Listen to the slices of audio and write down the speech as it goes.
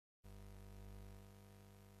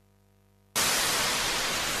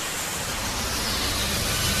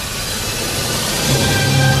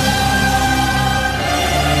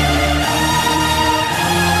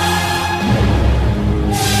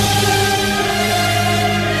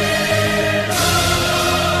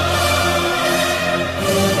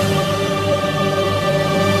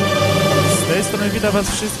wita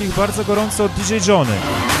was wszystkich bardzo gorąco DJ Johnny.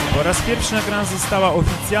 Po raz pierwszy nagrana została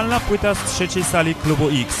oficjalna płyta z trzeciej sali Klubu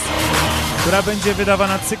X, która będzie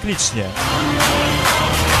wydawana cyklicznie.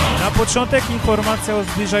 Na początek informacja o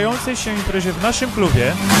zbliżającej się imprezie w naszym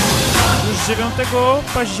klubie. Już 9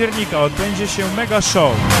 października odbędzie się mega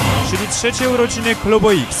show, czyli trzecie urodziny Klubu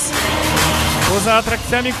X. Poza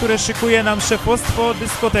atrakcjami, które szykuje nam szefostwo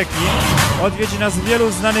dyskoteki, odwiedzi nas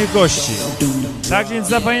wielu znanych gości. Tak więc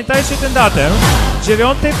zapamiętajcie tę datę,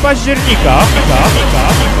 9 października.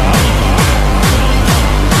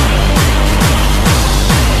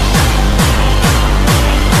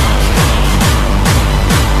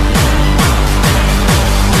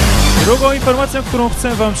 Drugą informacją, którą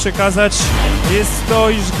chcę wam przekazać, jest to,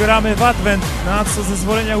 iż gramy w Adwent, na co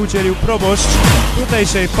zezwolenia udzielił proboszcz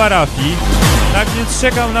tutejszej parafii. Tak więc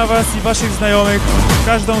czekam na was i waszych znajomych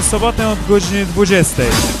każdą sobotę od godziny 20.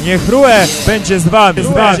 Niech Rue będzie z wami.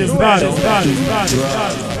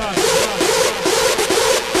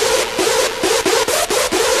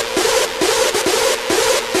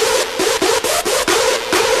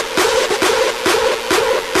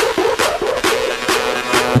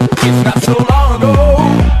 It's not so long ago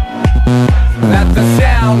that the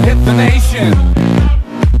sound hit the nation.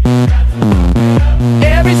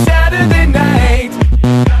 Every Saturday night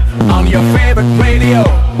on your favorite radio,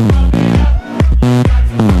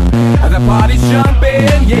 the party's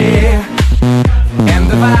jumping, yeah, and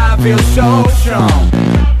the vibe feels so strong.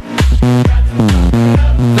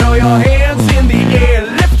 Throw your hands in the air,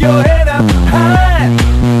 lift your head up high.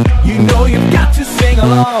 You know you've got to sing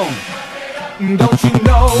along. Don't you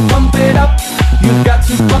know, pump it up, you got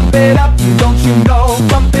to pump it up. Don't you know,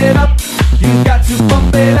 pump it up, you got to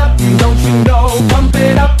pump it up. Don't you know, pump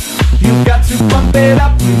it up, you got to pump it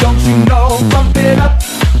up. Don't you know, pump it up,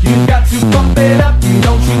 you got to pump it up.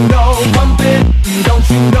 Don't you know, pump it, don't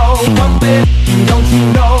you know, pump it, don't you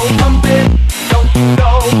know, pump it, don't you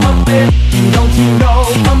know, pump it, don't you know,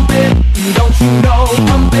 pump it, don't you know,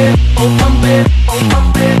 pump it, oh pump it, oh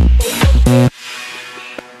pump it.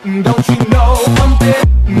 Don't you know, pump it,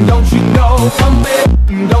 don't you know, pump it,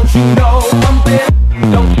 don't you know, pump it,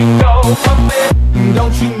 don't you know, pump it,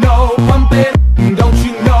 don't you know, pump it, don't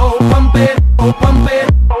you know, pump it, oh pump it,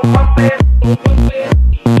 oh pump it, oh pump it.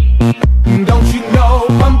 Don't you know,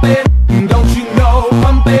 pump it, don't you know,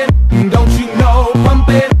 pump it, don't you know, pump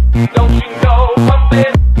it, don't you know, pump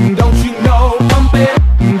it, don't you know, pump it,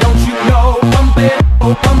 don't you know, pump it,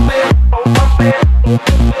 oh pump it, oh pump it, oh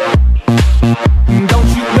pump it. Don't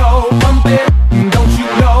you know, pump it, don't you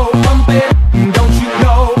know, pump it, don't you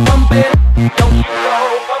know, pump it, don't you know,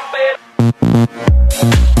 pump it.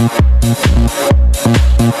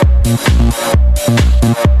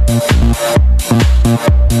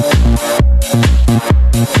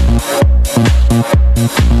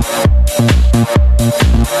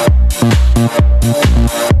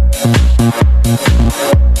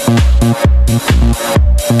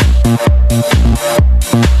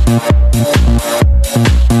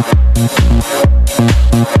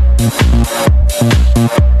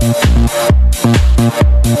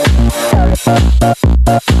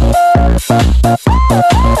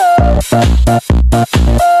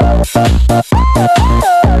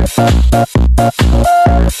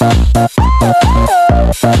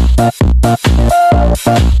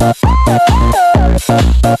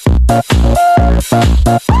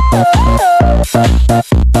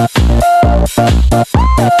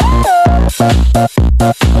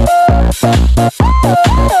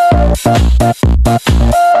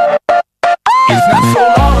 It's not so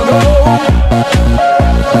long ago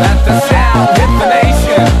that the sound hit the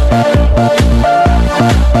nation.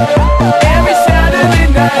 Every Saturday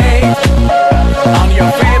night on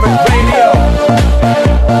your favorite radio,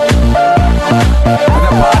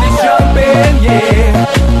 the party's jumping, yeah,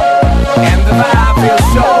 and the vibe feels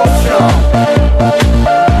so strong.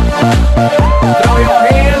 Throw your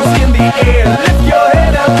hands in the air, lift your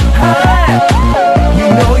head up high. You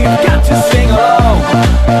know you've got to sing along.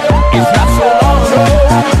 It's not so long ago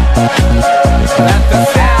that the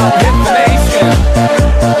sound hit the nation.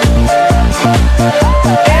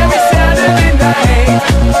 Every Saturday night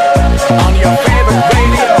on your favorite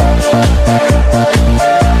radio,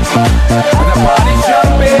 the party's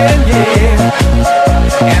jumping, yeah,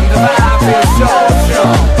 and the vibe feels so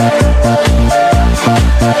strong.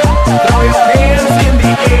 Throw your hands in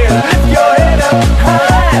the air, lift your head up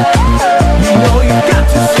high. You know you've got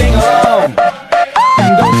to sing along.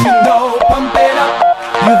 Don't you know, pump it up,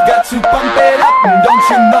 you've got to pump it up. Don't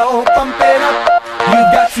you know, pump it up,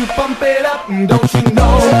 you've got to pump it up. Don't you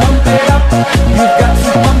know, pump it up, you've got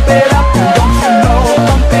to pump it up. Don't you know,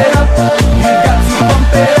 pump it up, you've got to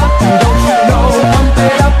pump it up. Don't you know, pump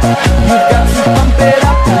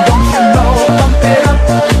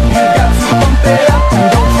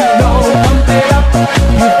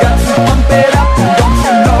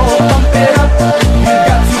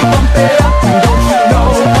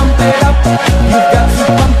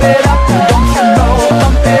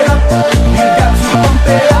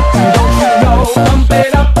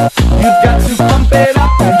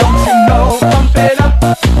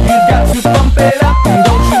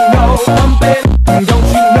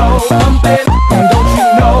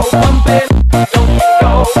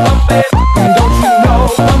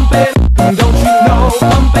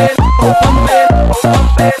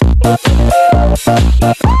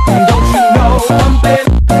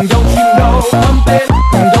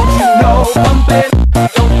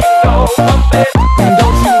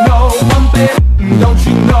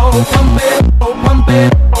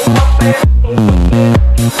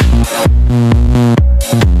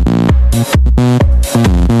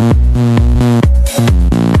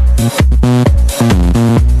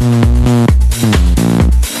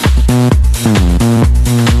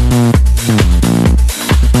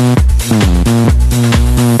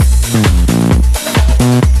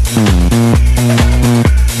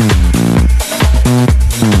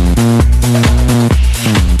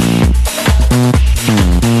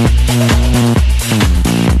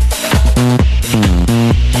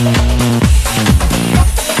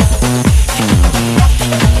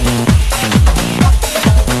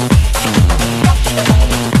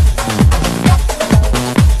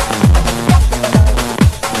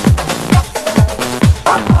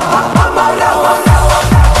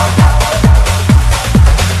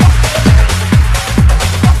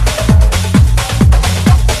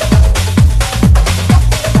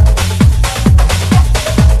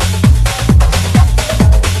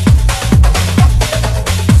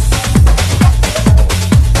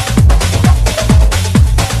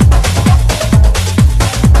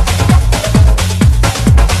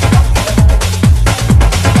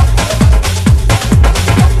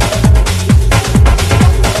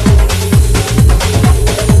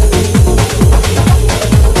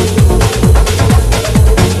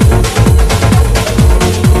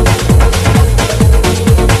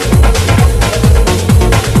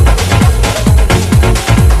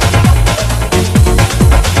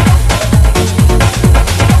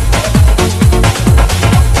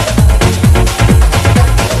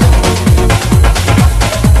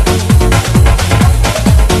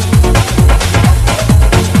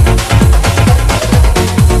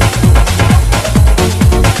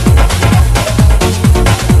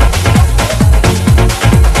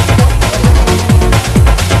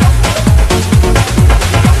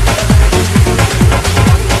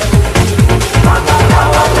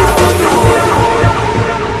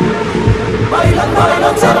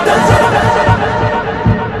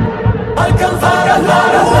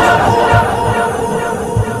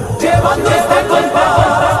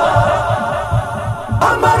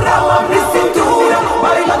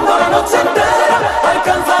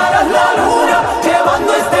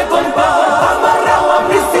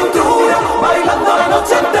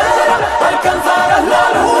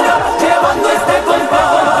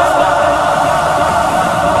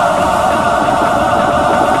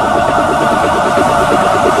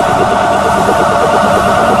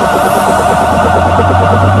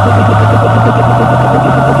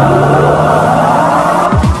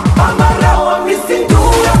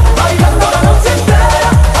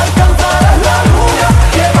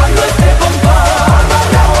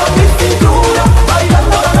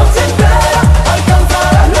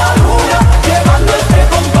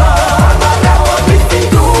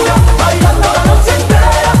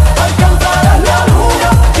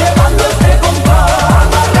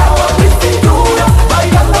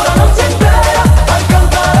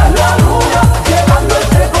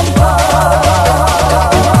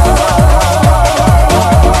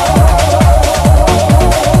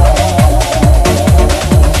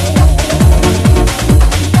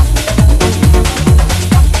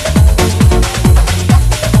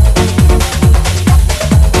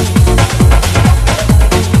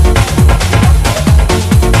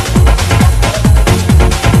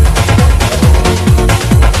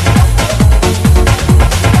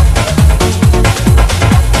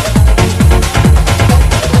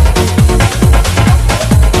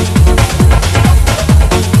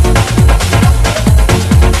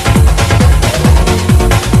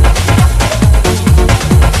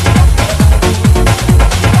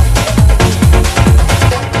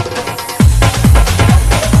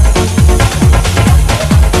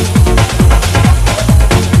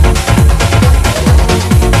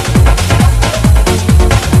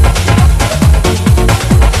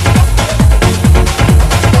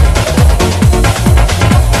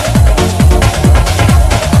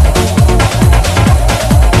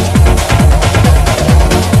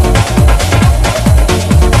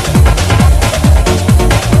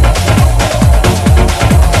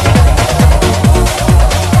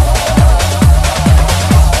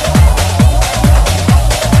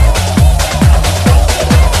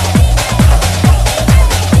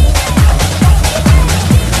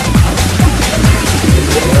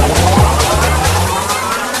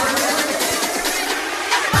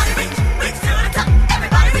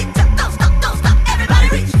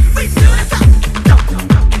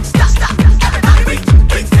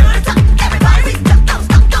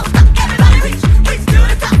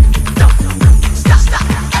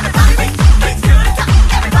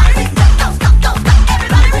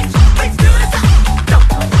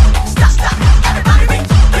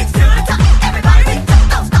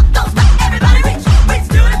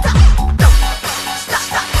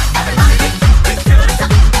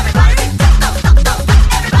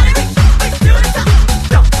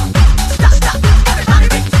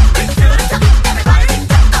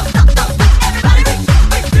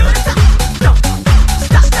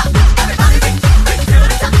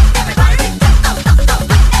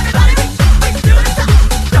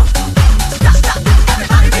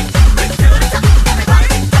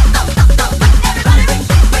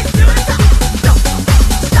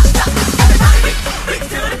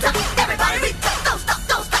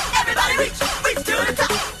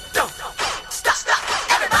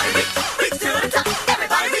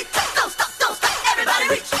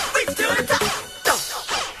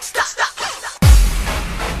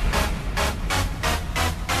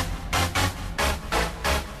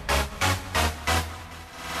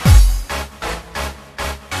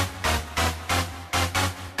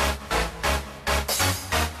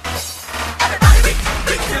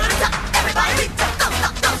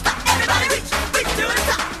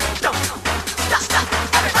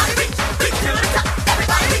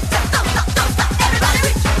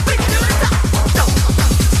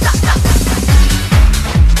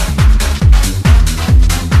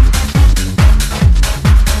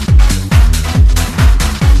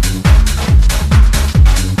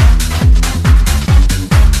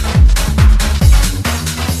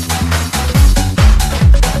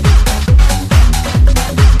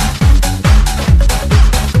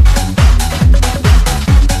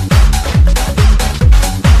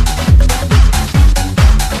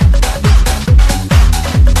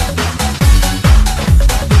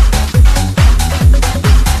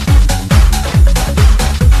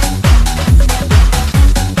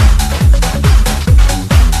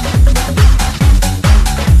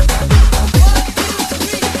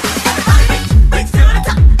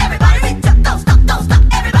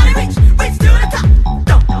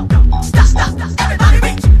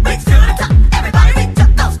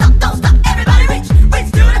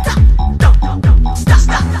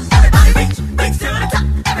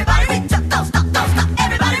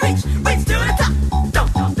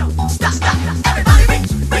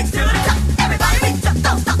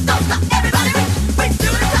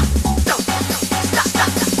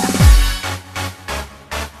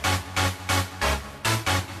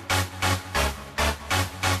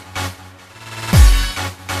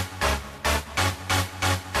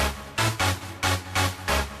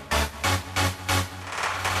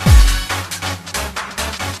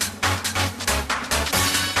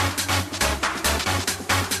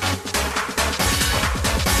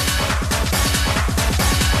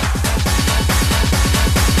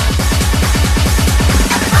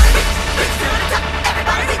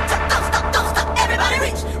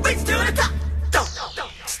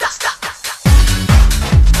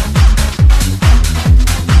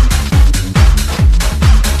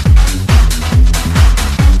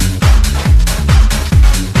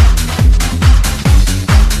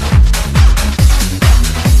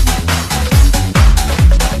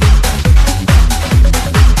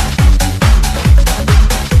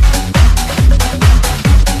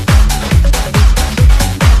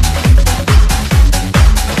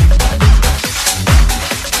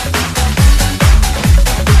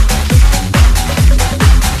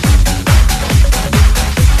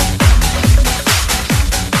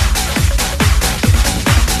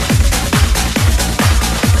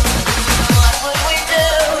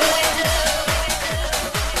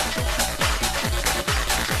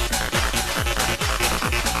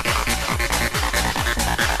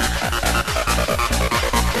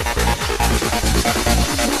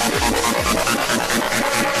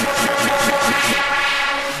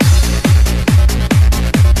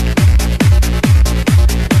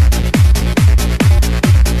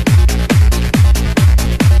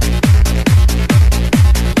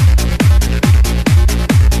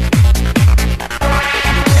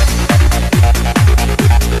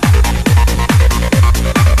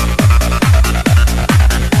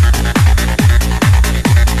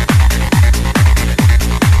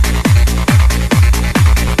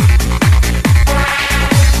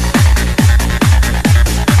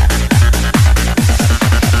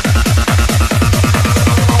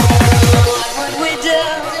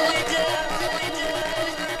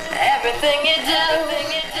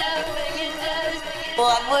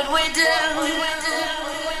what we do.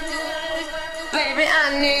 Baby,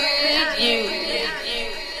 I need you.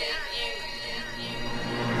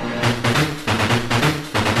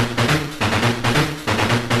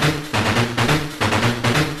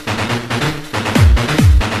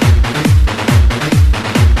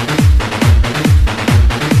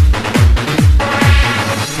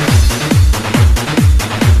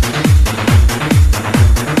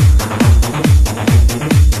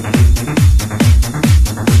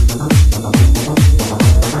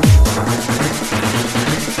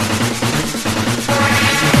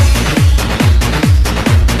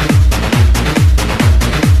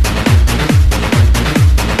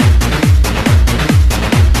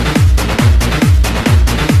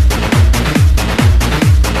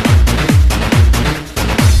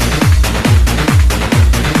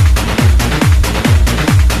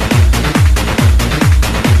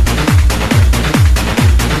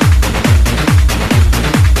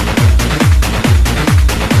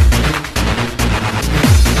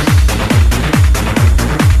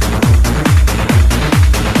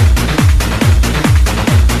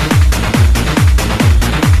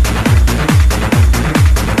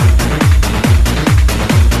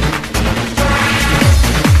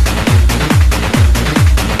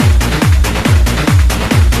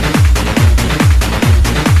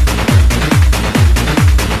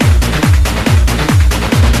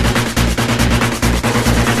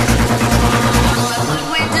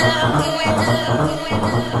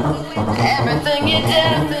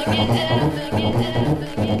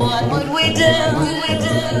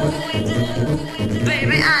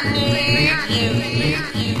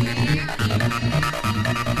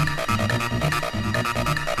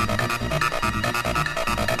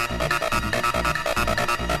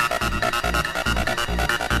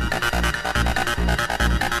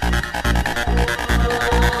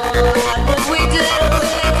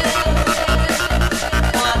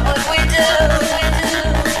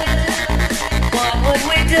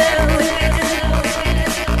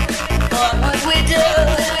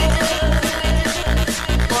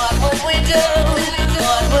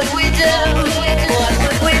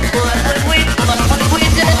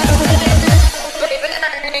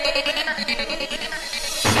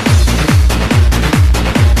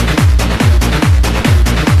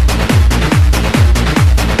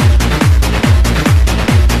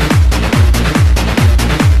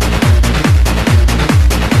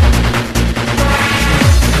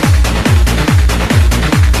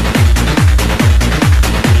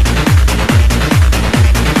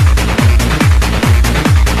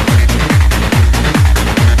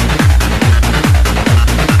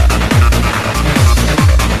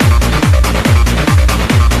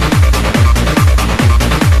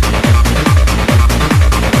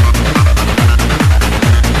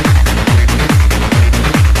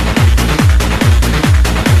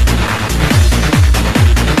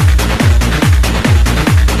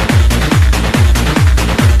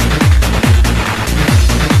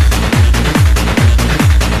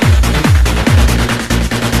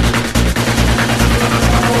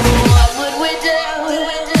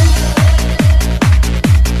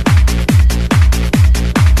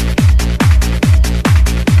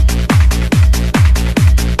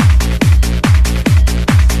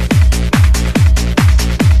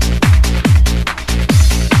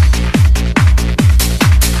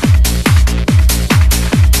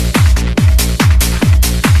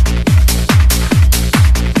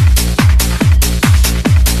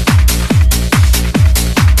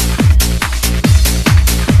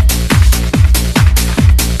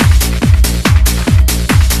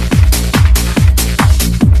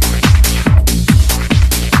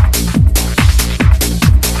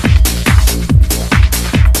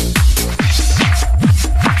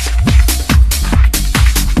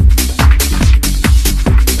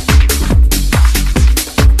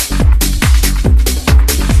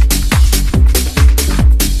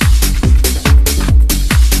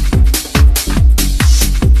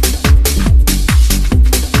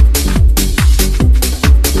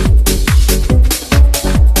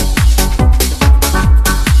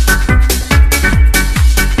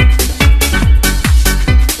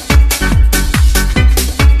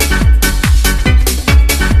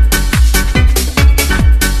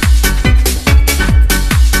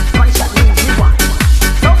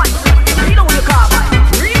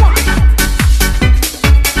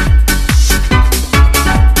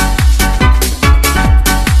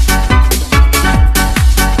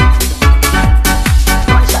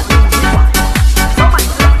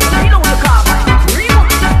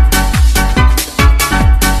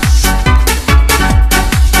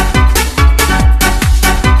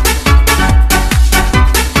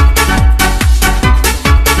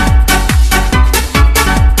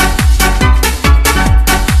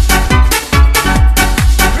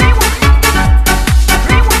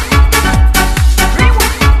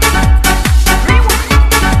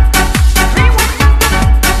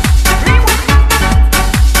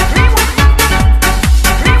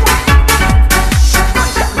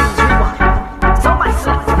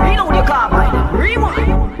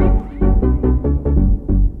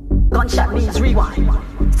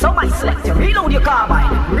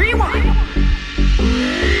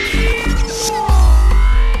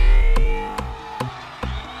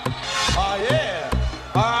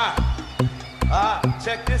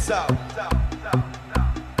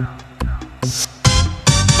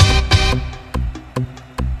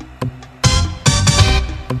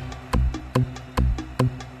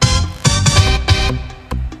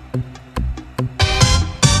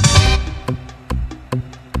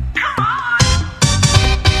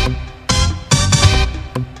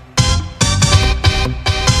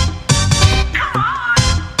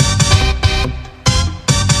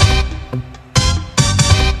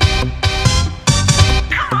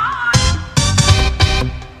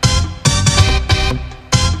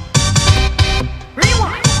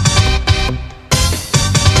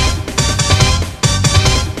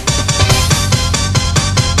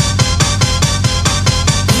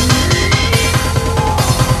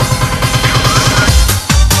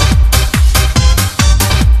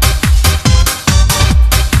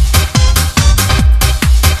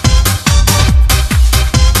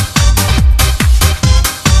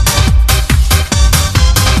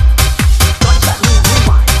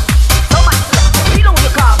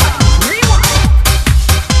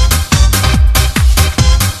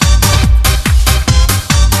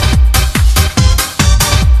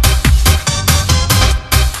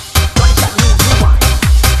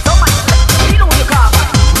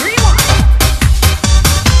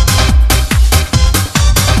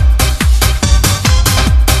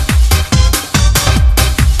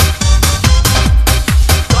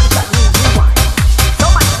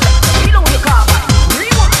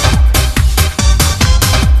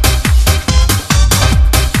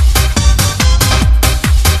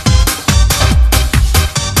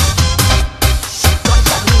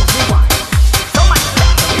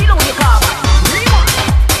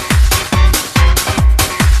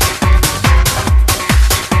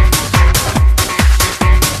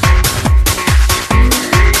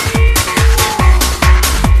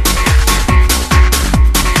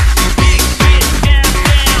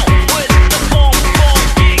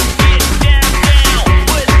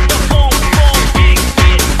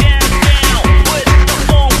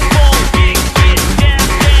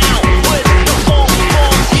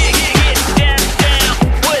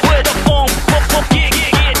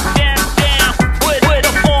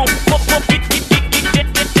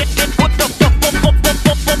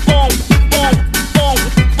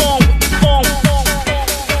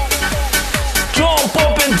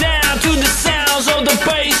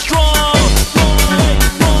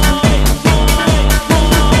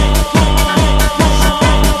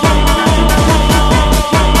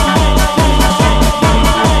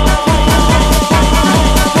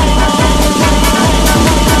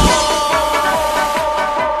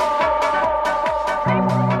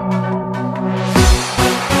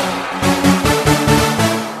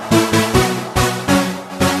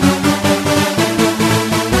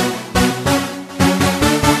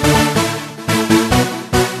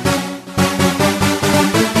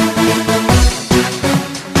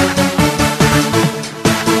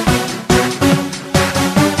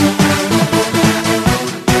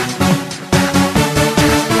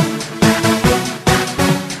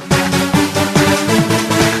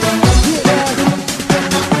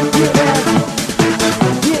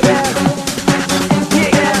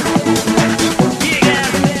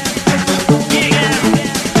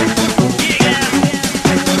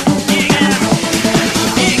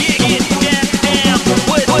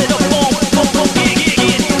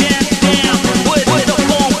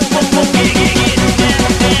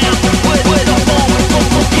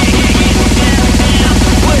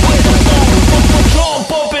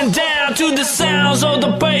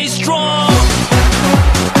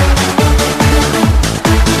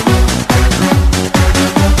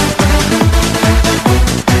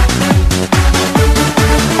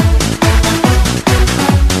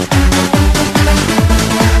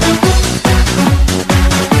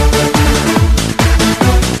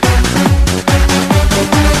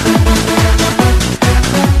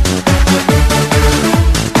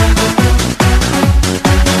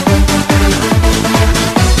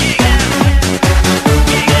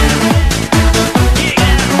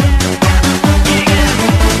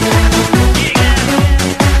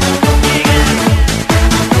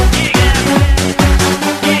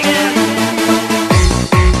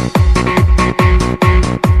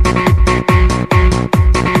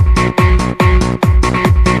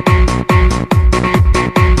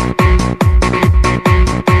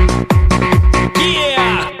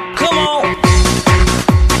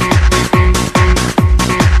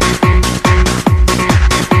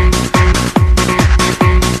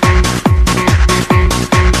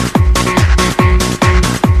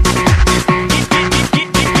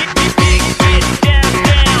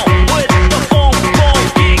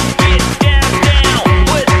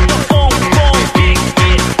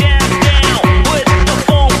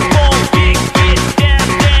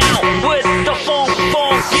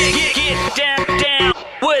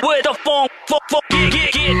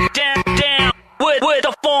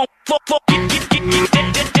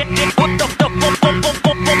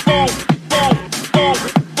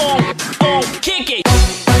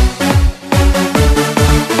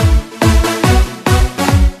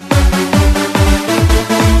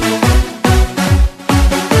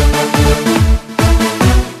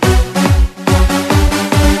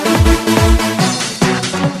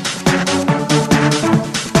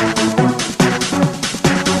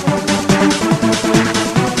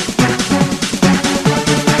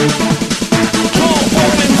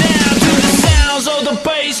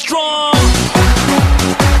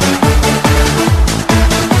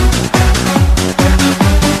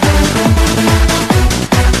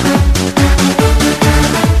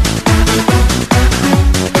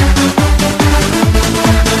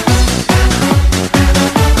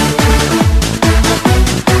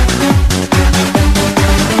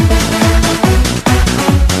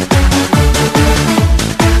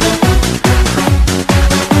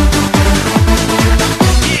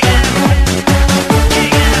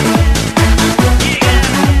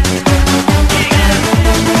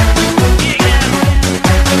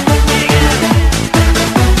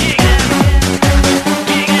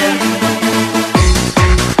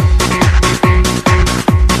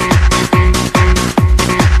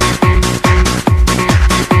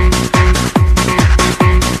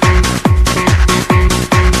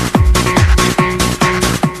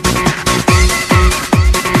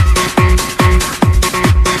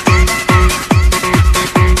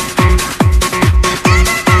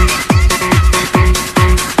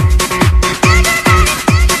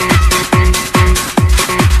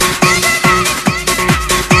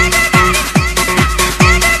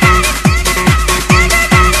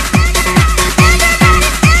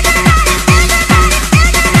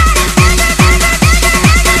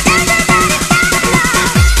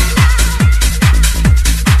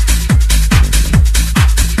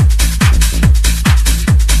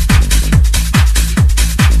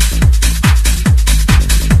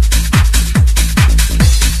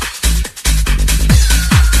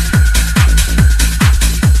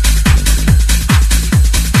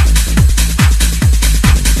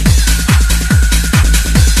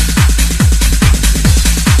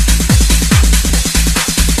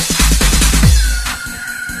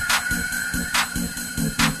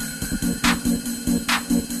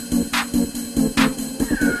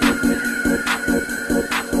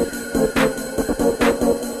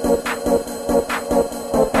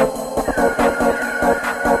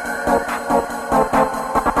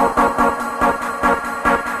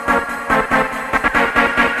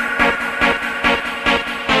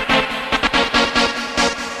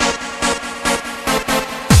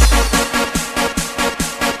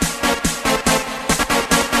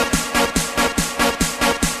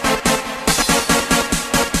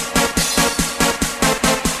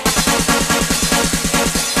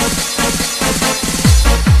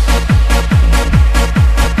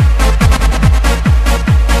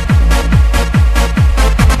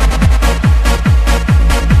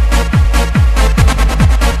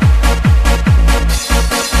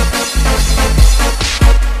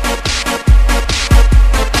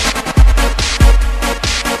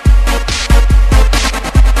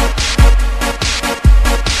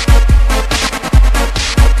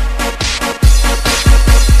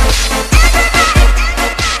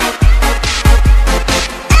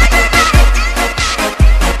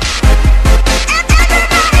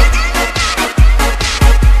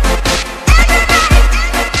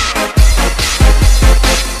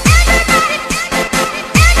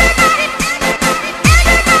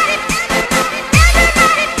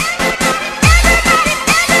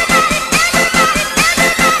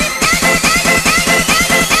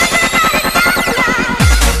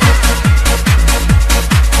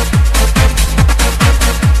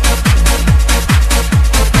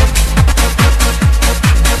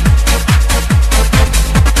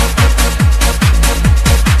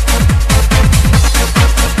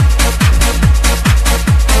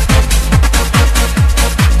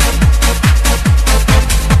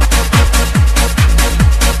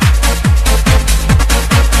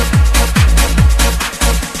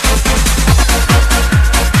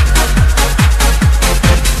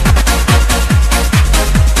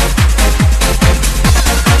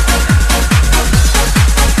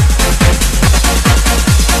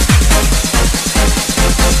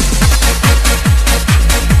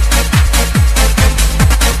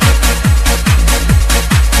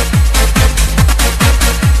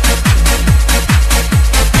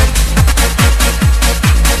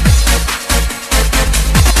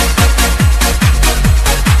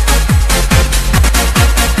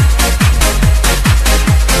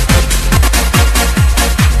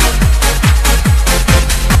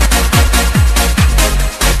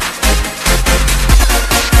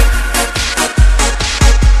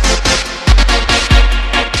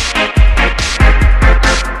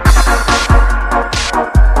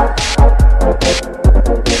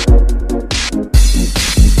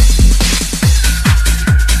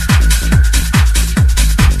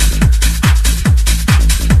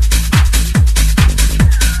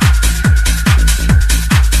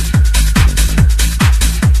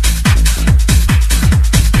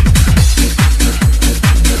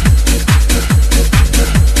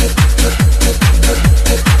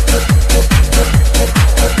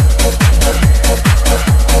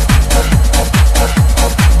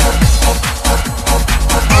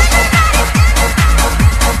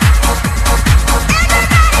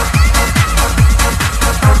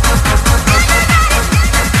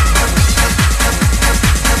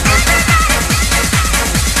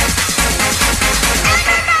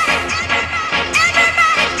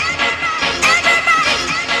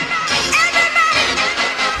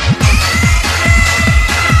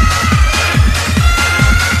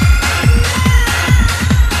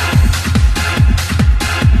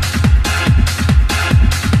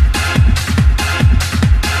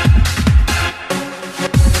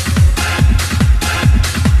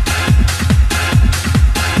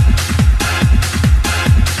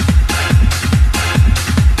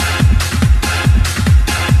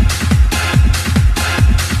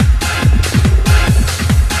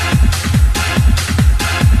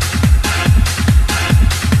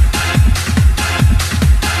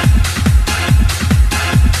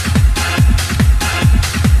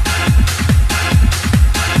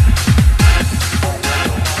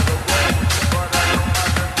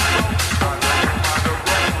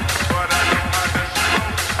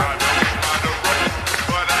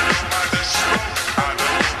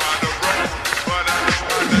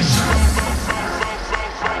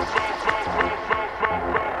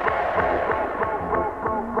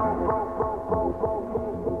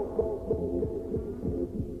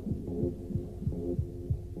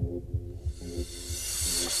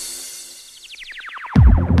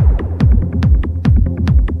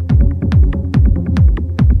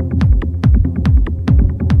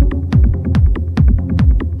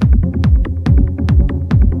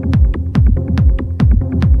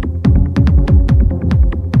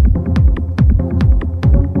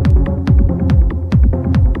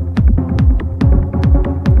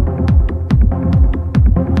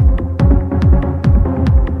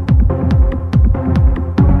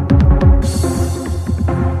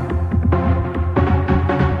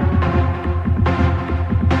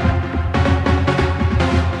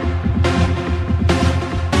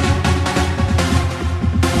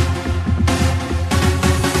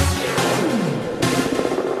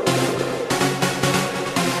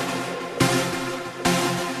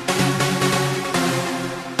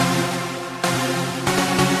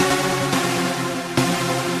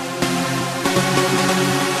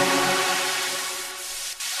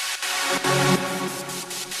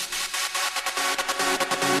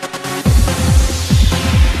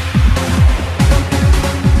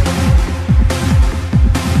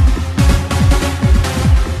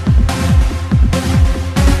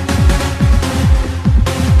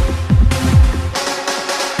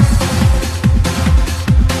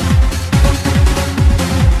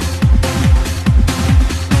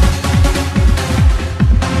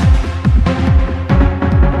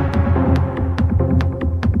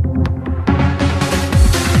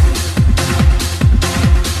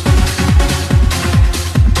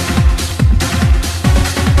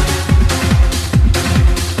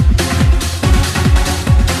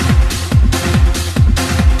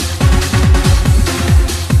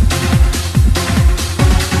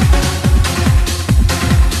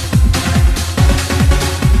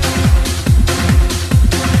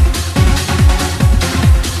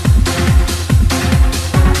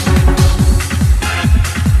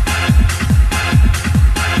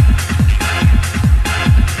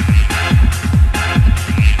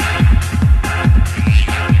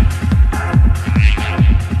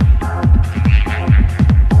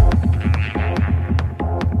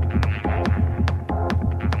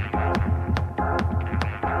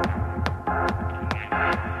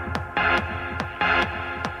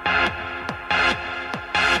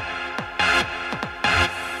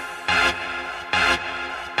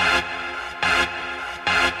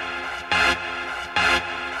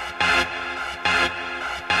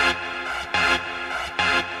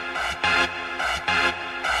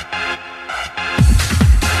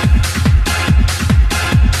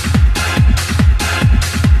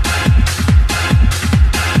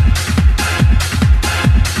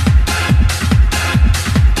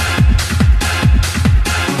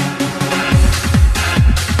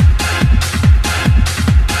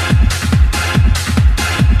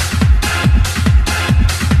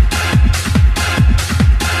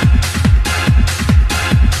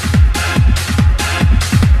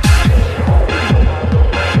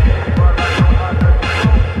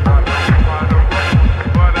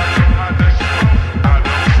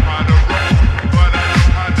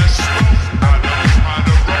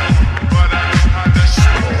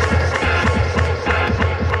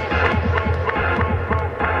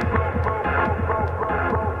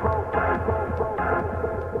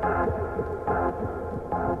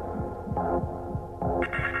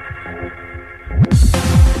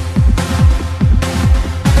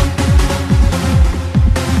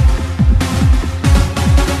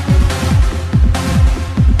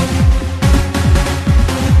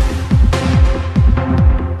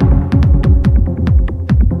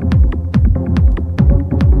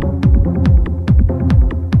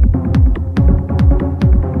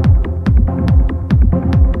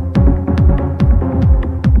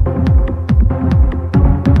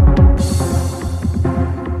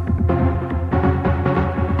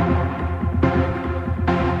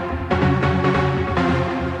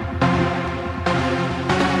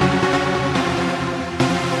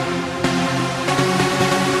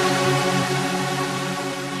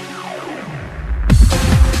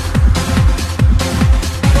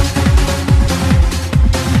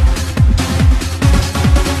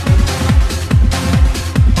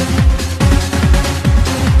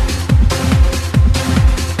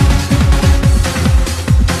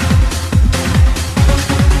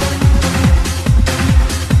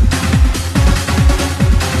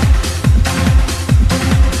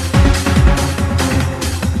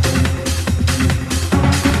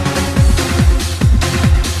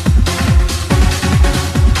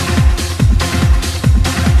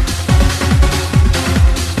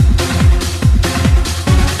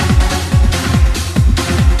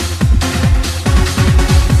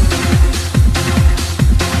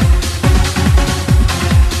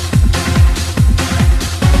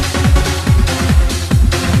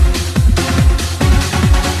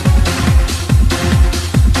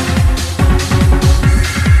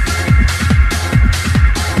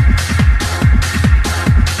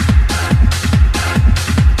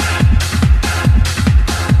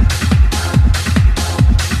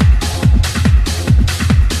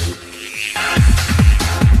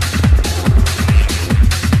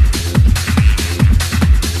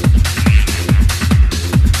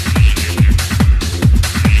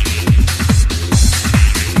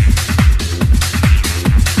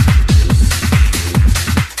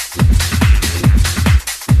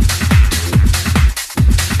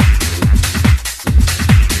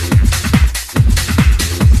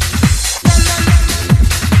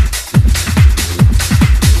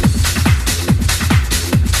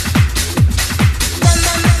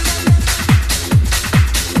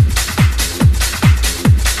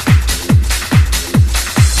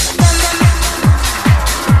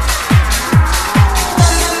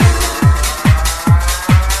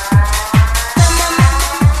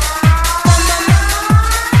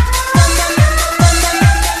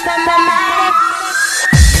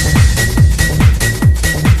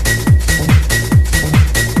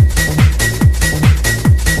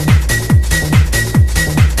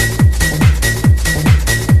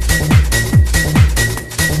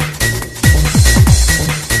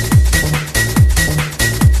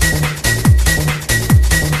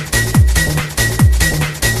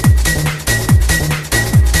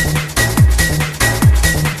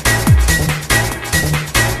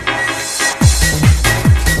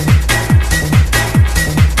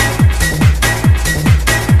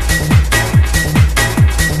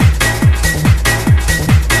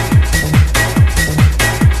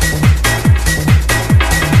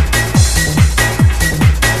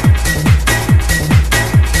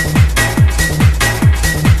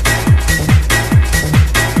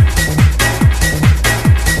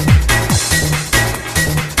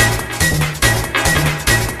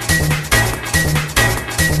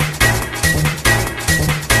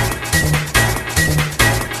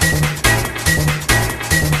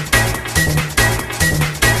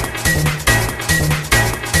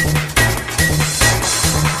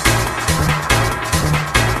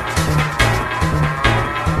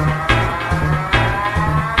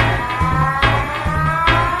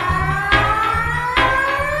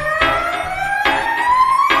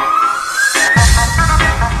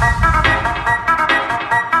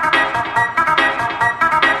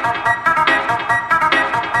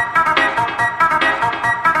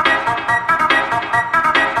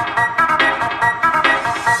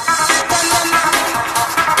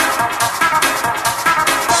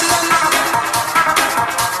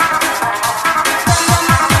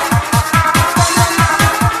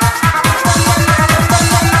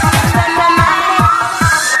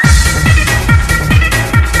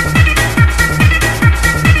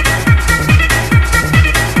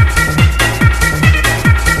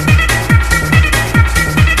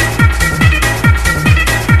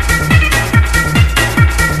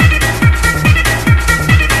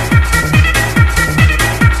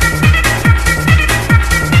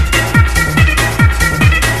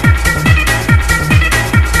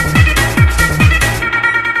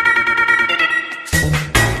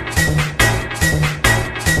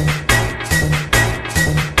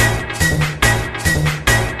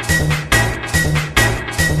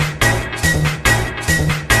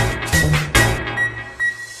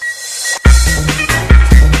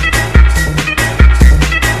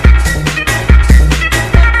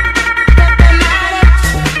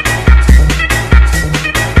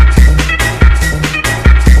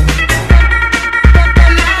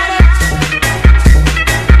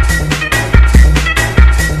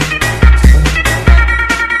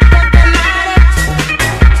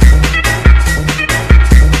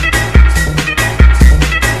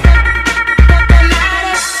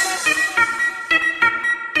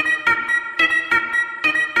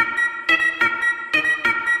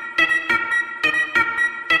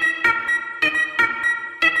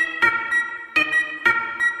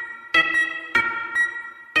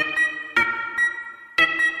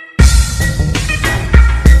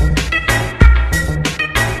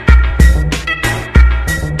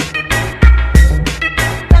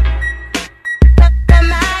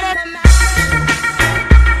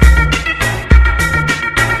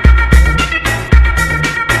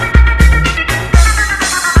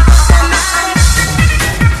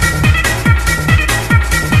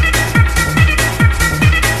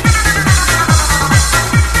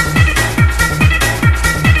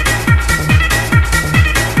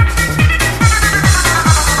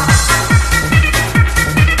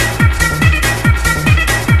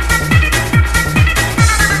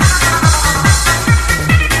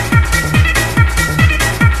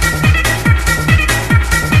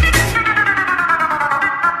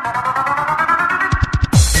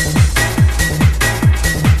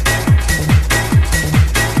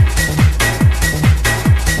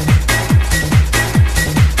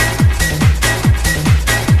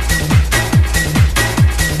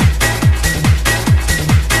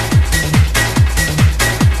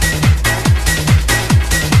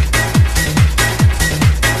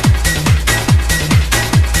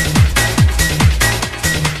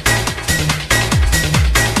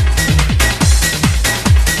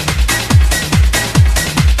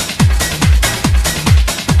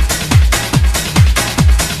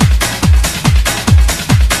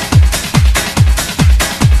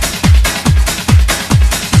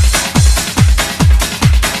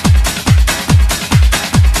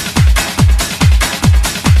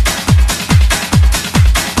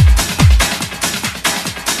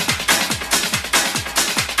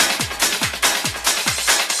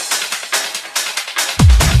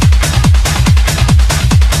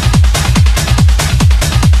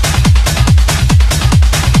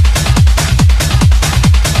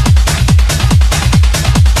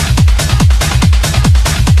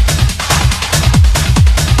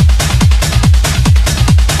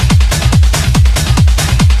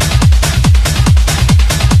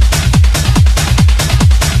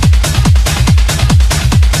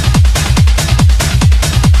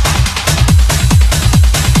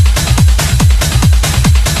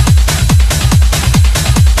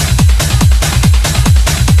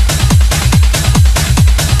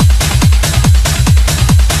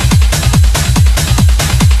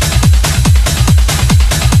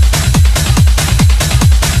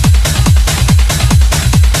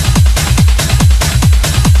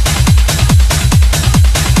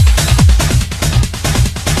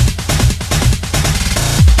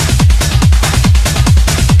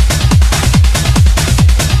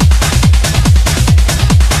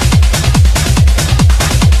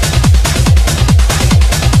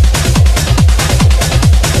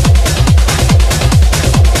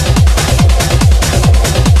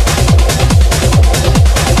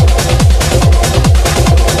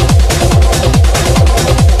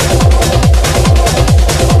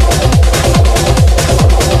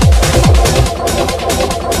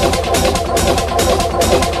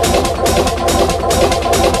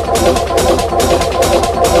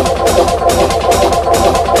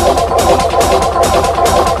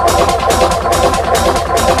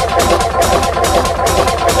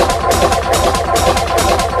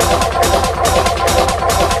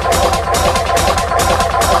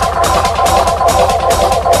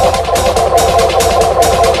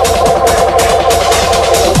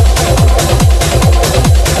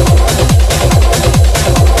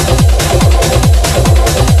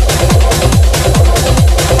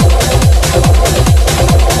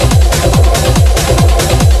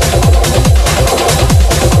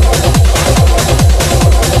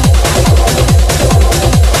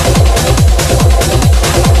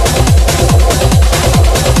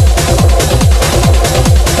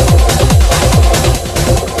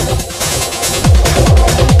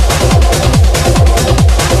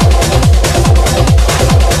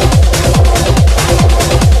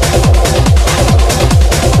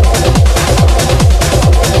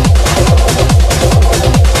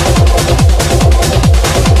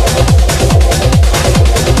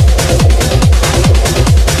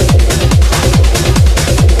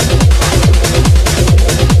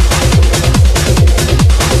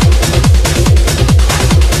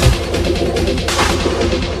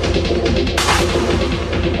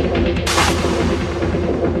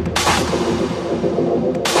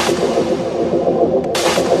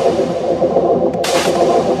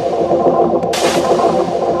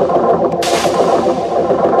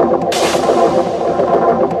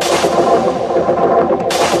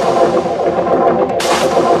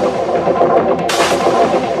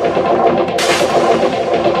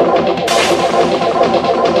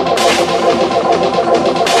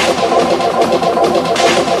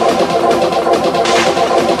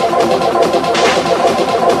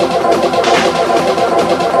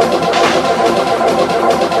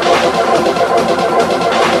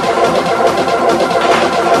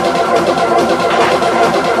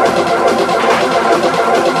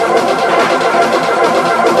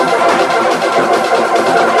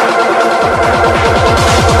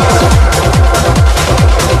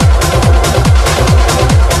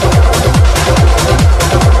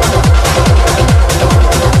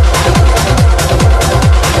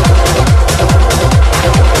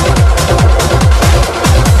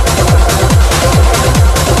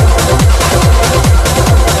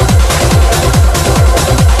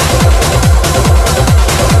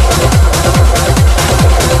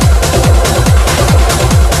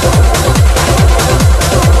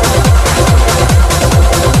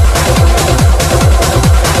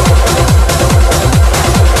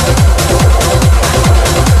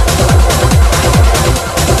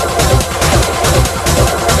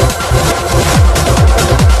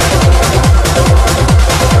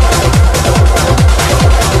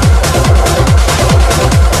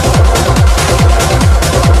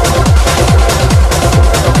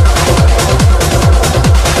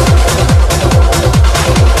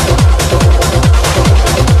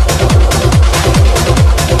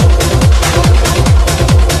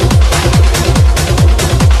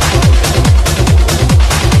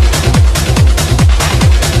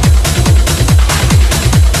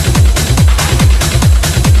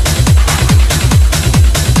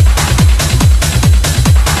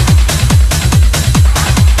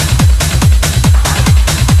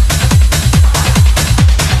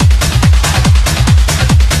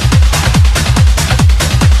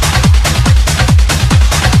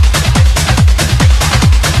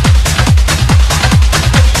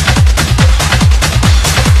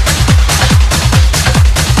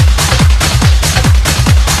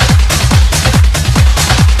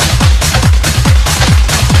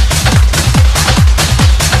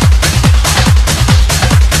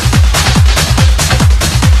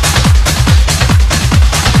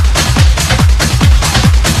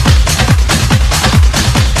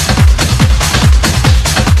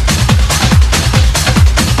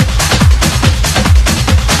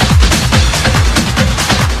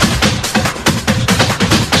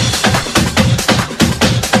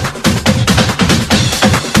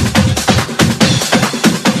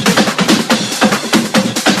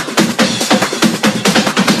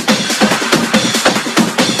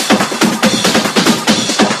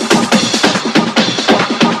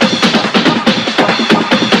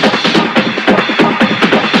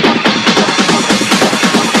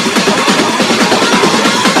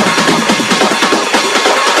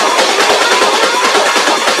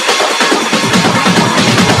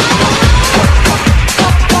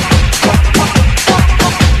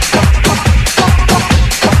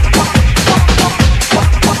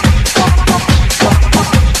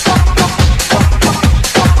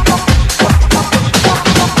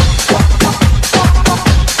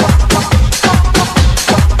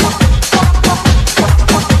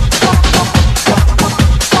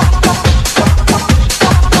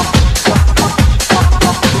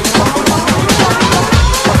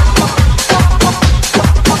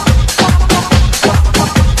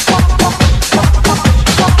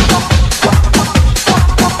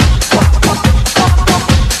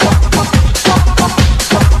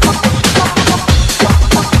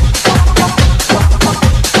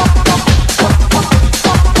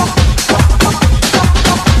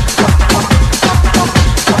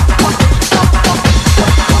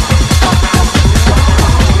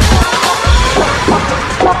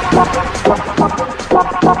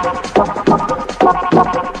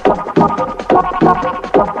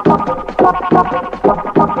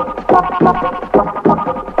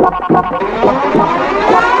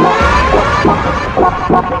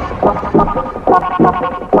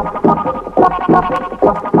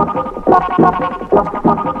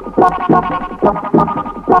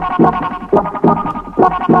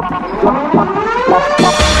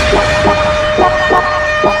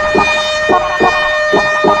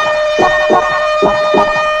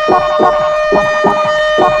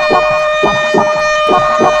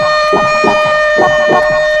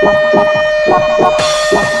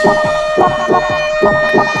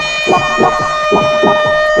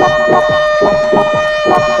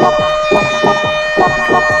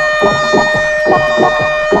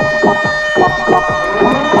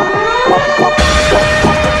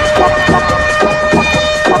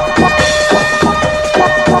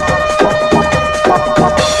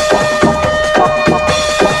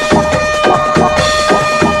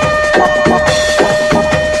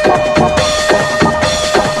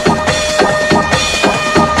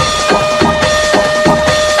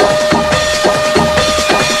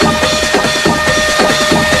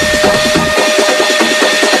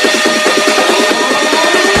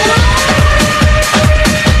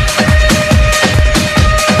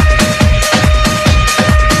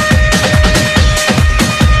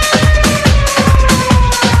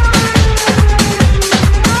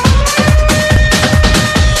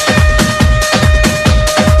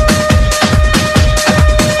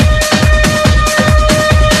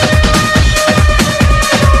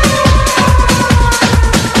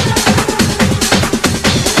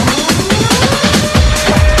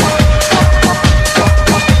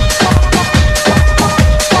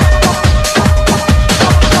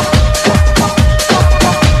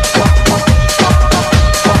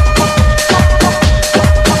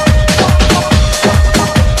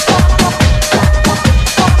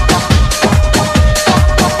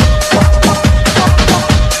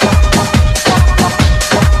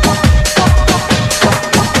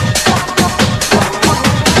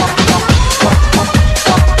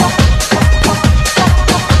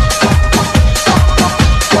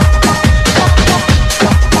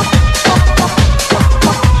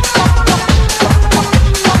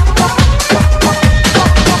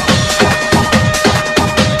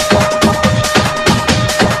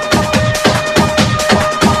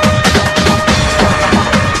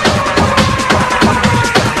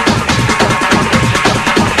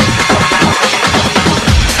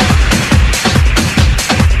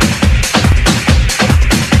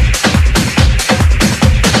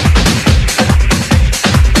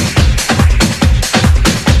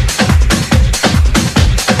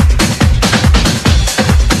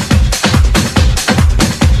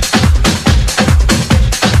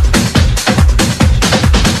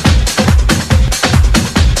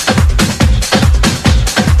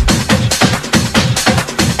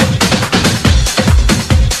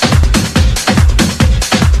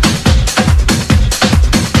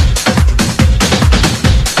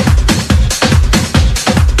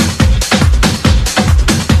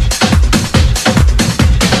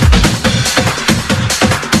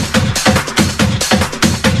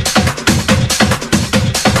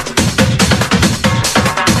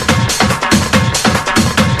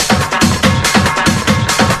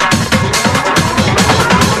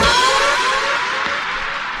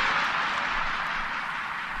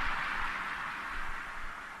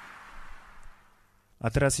 A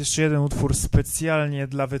teraz jeszcze jeden utwór specjalnie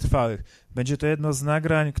dla wytrwałych. Będzie to jedno z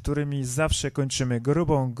nagrań, którymi zawsze kończymy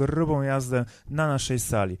grubą jazdę na naszej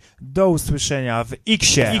sali. Do usłyszenia w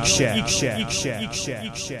X-ie.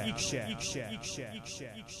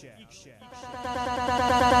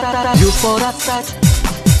 Już pora wstać,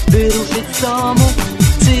 wyruszyć z domu,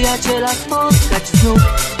 przyjaciela spotkać znów.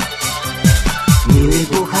 Miły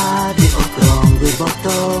puchaty, okrągły, bo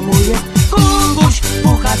to mój jest Kubuś,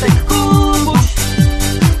 puchatek Kubuś.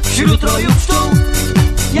 Wśród roju pszczół,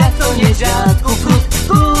 jak to nie dziadków ród.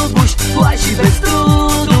 Kubuś płaci bez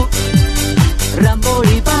trudu.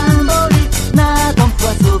 Ramboli, bamboli, na dom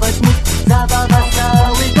płacować mógł. Zabawa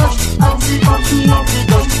cały dość, a przypomnijmy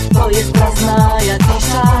dość. To jest raz na jakiś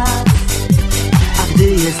czas. A gdy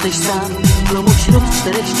jesteś sam, domu wśród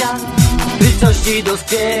czterech ścian, gdy coś ci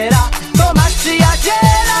dospiera, to masz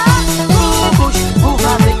przyjaciela. Kubuś,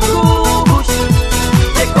 puchatek Kubuś,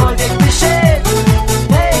 gdziekolwiek by szedł,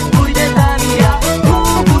 hej, pójdę tam i ja.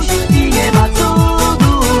 Kubuś i nie ma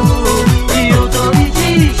cudu, i jutro i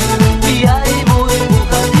dziś, i ja i mój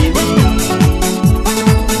puchaty mi.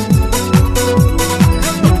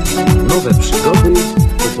 Nowe przygody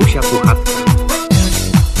Kubusia Puchatka.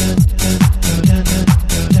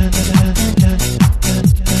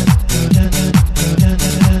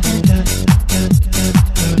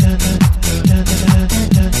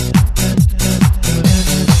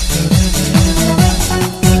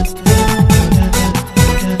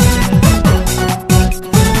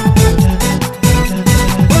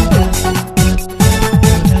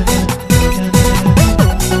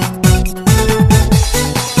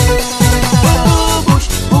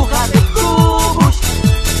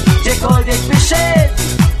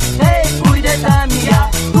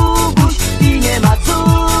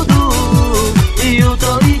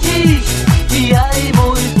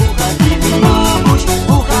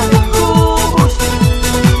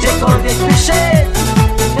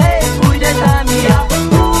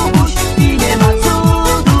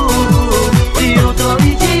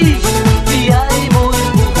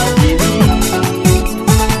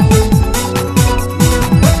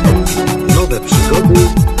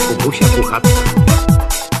 puchatka.